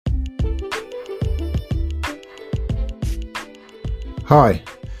Hi,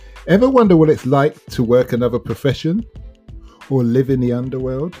 ever wonder what it's like to work another profession or live in the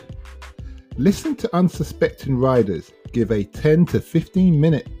underworld? Listen to unsuspecting riders give a 10 to 15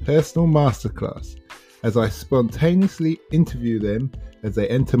 minute personal masterclass as I spontaneously interview them as they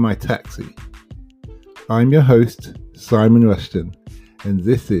enter my taxi. I'm your host, Simon Rushton, and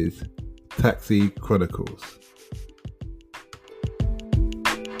this is Taxi Chronicles.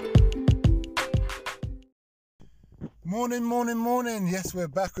 Morning. Yes, we're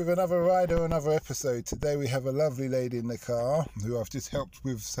back with another rider, another episode. Today we have a lovely lady in the car who I've just helped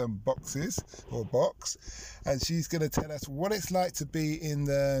with some box, and she's going to tell us what it's like to be in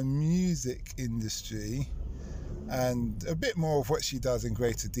the music industry and a bit more of what she does in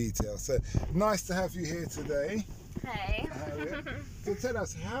greater detail. So nice to have you here today. Hey. So tell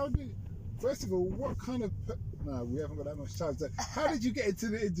us, first of all, what kind of... No, we haven't got that much time. So how did you get into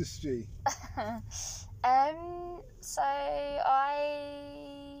the industry? So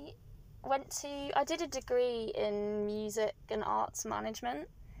I did a degree in music and arts management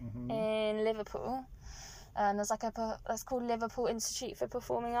in Liverpool. That's called Liverpool Institute for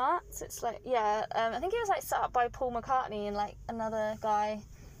Performing Arts. It's like, I think it was like set up by Paul McCartney and like another guy.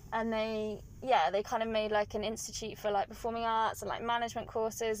 And they kind of made like an institute for like performing arts and like management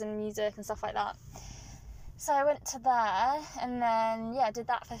courses and music and stuff like that. So I went to there and then, did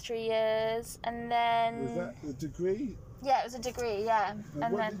that for 3 years and then... Was that a degree? Yeah, it was a degree, yeah.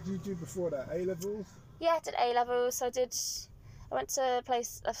 And what did you do before that? A-levels? Yeah, I did A-levels. So I went to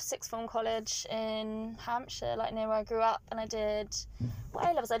a sixth form college in Hampshire, like near where I grew up, and I did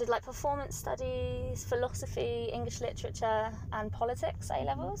A-levels. I did like performance studies, philosophy, English literature and politics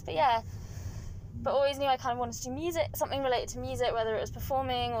A-levels. But always knew I kind of wanted to do music, something related to music, whether it was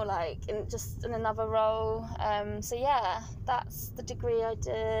performing or like in another role. That's the degree I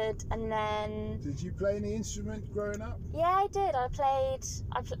did. And then... Did you play any instrument growing up? Yeah, I did.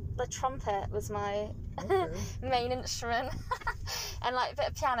 The trumpet was my main instrument. And like a bit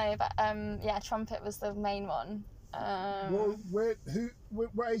of piano, but trumpet was the main one. What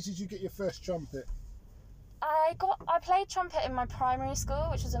age did you get your first trumpet? I played trumpet in my primary school,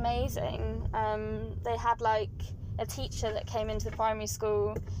 which was amazing. They had like a teacher that came into the primary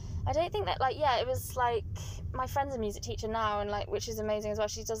school. I don't think that it was like my friend's a music teacher now, and like which is amazing as well.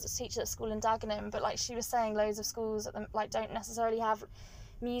 She does teach at school in Dagenham, but like she was saying loads of schools don't necessarily have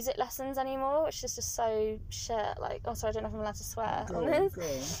music lessons anymore, which is just so shit. Like, oh sorry, I don't know if I'm allowed to swear on this. Go on.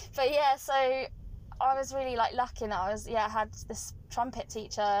 But so I was really like lucky that I had this trumpet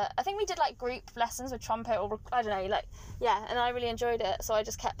teacher. I think we did like group lessons with trumpet, or I don't know, and I really enjoyed it, so I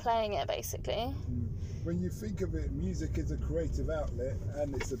just kept playing it basically. When you think of it, music is a creative outlet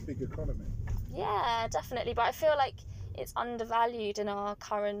and it's a big economy. Yeah, definitely, but I feel like it's undervalued in our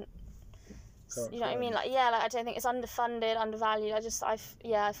current you know what I mean? I don't think it's underfunded, undervalued.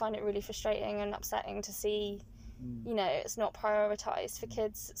 I find it really frustrating and upsetting to see it's not prioritised for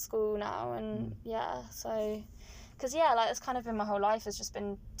kids at school now, and because it's kind of been my whole life has just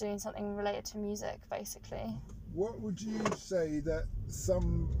been doing something related to music basically. What would you say that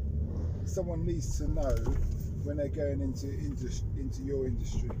someone needs to know when they're going into your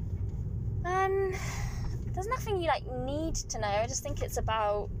industry? There's nothing you need to know. I just think it's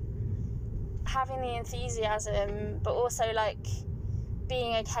about having the enthusiasm, but also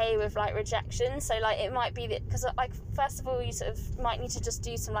being okay with rejection. So it might be that, because first of all you sort of might need to just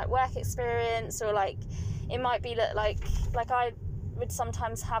do some work experience, or it might be that I would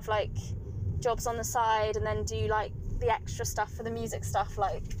sometimes have jobs on the side and then do the extra stuff for the music stuff,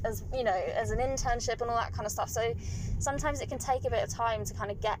 as an internship and all that kind of stuff. So sometimes it can take a bit of time to kind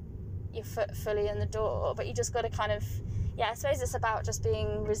of get your foot fully in the door, but you just got to kind of I suppose it's about just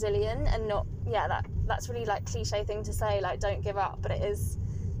being resilient and not that's really cliche thing to say, don't give up, but it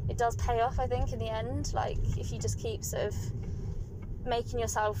does pay off, I think, in the end. If you just keep sort of making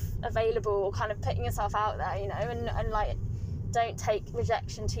yourself available or kind of putting yourself out there, and don't take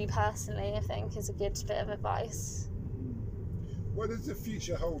rejection too personally, I think is a good bit of advice. What does the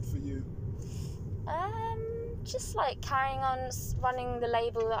future hold for you? Just carrying on running the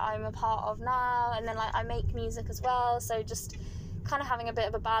label that I'm a part of now, and then I make music as well, so just kind of having a bit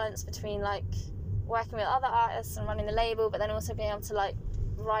of a balance between working with other artists and running the label, but then also being able to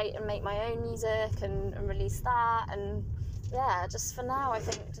write and make my own music and release that. And just for now I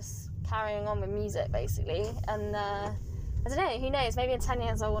think just carrying on with music basically, and I don't know, who knows, maybe in 10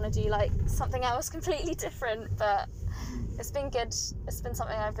 years I want to do something else completely different, but it's been good. It's been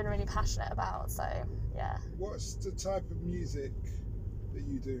something I've been really passionate about, so yeah. What's the type of music that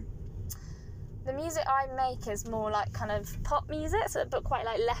you do? The music I make is more kind of pop music, but quite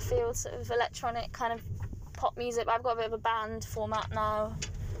left field, sort of electronic kind of pop music, but I've got a bit of a band format now.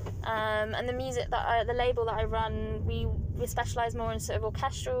 And the music the label that I run, we specialise more in sort of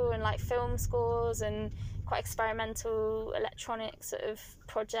orchestral and like film scores and quite experimental electronic sort of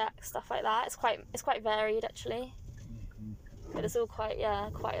projects, stuff like that. It's quite varied actually, but it's all quite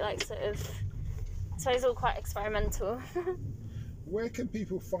like sort of, I suppose, all quite experimental. Where can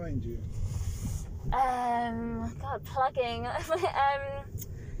people find you? God, plugging.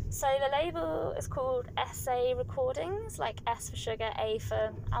 So the label is called SA Recordings, like S for sugar, A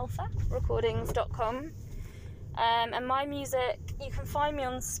for alpha, recordings.com. And my music, you can find me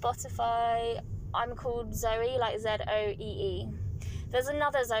on Spotify. I'm called Zoe, like Zoee. There's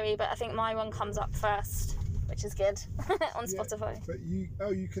another Zoe, but I think my one comes up first, which is good, on Spotify. But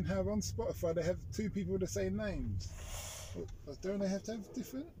you can have on Spotify, they have two people with the same names. Don't they have to have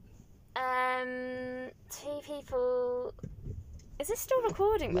different? Two people. Is this still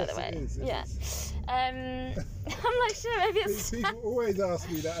recording, by the way? It is. Yeah. I'm not sure. Maybe it's. People always ask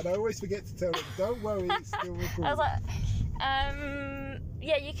me that, and I always forget to tell them. Don't worry, it's still recording. I was like,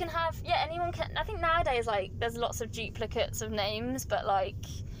 yeah, you can have. Yeah, anyone can. I think nowadays, like, there's lots of duplicates of names, but like,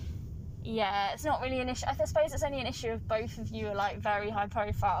 yeah, it's not really an issue. I suppose it's only an issue if both of you are like very high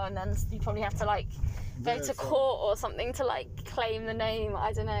profile, and then you probably have to like go to court or something to like claim the name.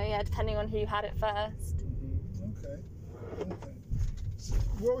 I don't know. Yeah, depending on who had it first. Okay. So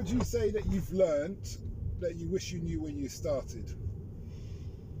what would you say that you've learnt that you wish you knew when you started?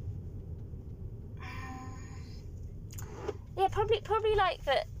 Yeah, probably like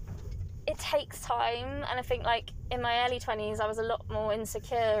that. It takes time, and I think like in my early 20s, I was a lot more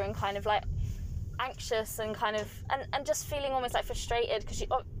insecure and kind of like anxious and kind of and just feeling almost like frustrated because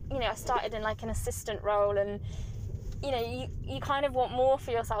I started in like an assistant role, and you kind of want more for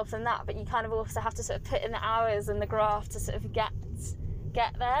yourself than that, but you kind of also have to sort of put in the hours and the graft to sort of get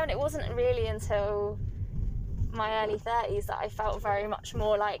there. And it wasn't really until my early 30s that I felt very much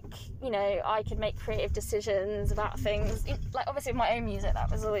more like I could make creative decisions about things. Like obviously with my own music, that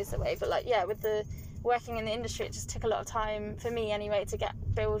was always the way, but like with the working in the industry, it just took a lot of time for me anyway to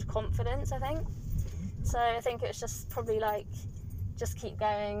build confidence, I think. So I think it's just probably like just keep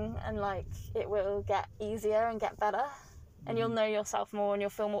going, and like it will get easier and get better, and you'll know yourself more, and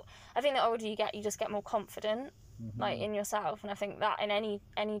you'll feel more. I think the older you get, you just get more confident, like in yourself, and I think that in any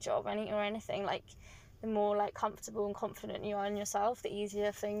job, or anything, like the more like comfortable and confident you are in yourself, the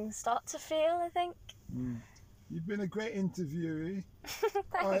easier things start to feel, I think. You've been a great interviewee.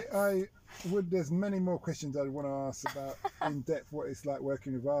 There's many more questions I'd want to ask about in depth what it's like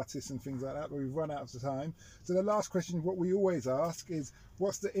working with artists and things like that, but we've run out of time. So the last question, what we always ask, is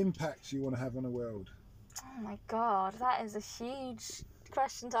what's the impact you want to have on the world? Oh my God, that is a huge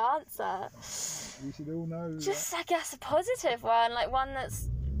question to answer. We should all know. Just, I guess, a positive one, like one that's,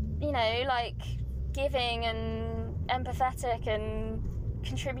 like giving and empathetic and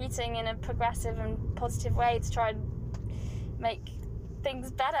contributing in a progressive and positive way to try and make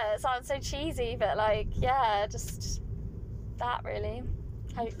things better. It sounds so cheesy, but like, yeah, just that really,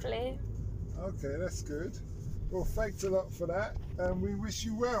 hopefully. Okay, that's good. Well, thanks a lot for that, and we wish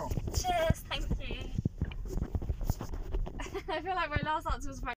you well. Cheers, thank you. I feel like my last answer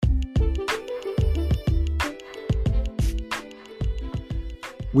was very...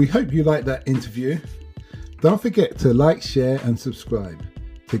 We hope you liked that interview. Don't forget to like, share and subscribe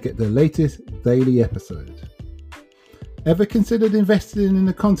to get the latest daily episode. Ever considered investing in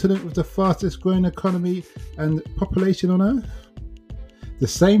the continent with the fastest growing economy and population on Earth? The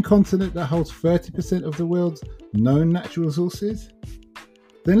same continent that holds 30% of the world's known natural resources?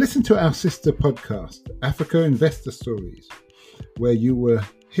 Then listen to our sister podcast, Africa Investor Stories, where you will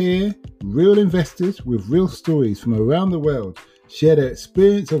hear real investors with real stories from around the world share their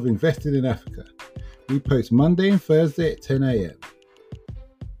experience of investing in Africa. We post Monday and Thursday at 10 a.m.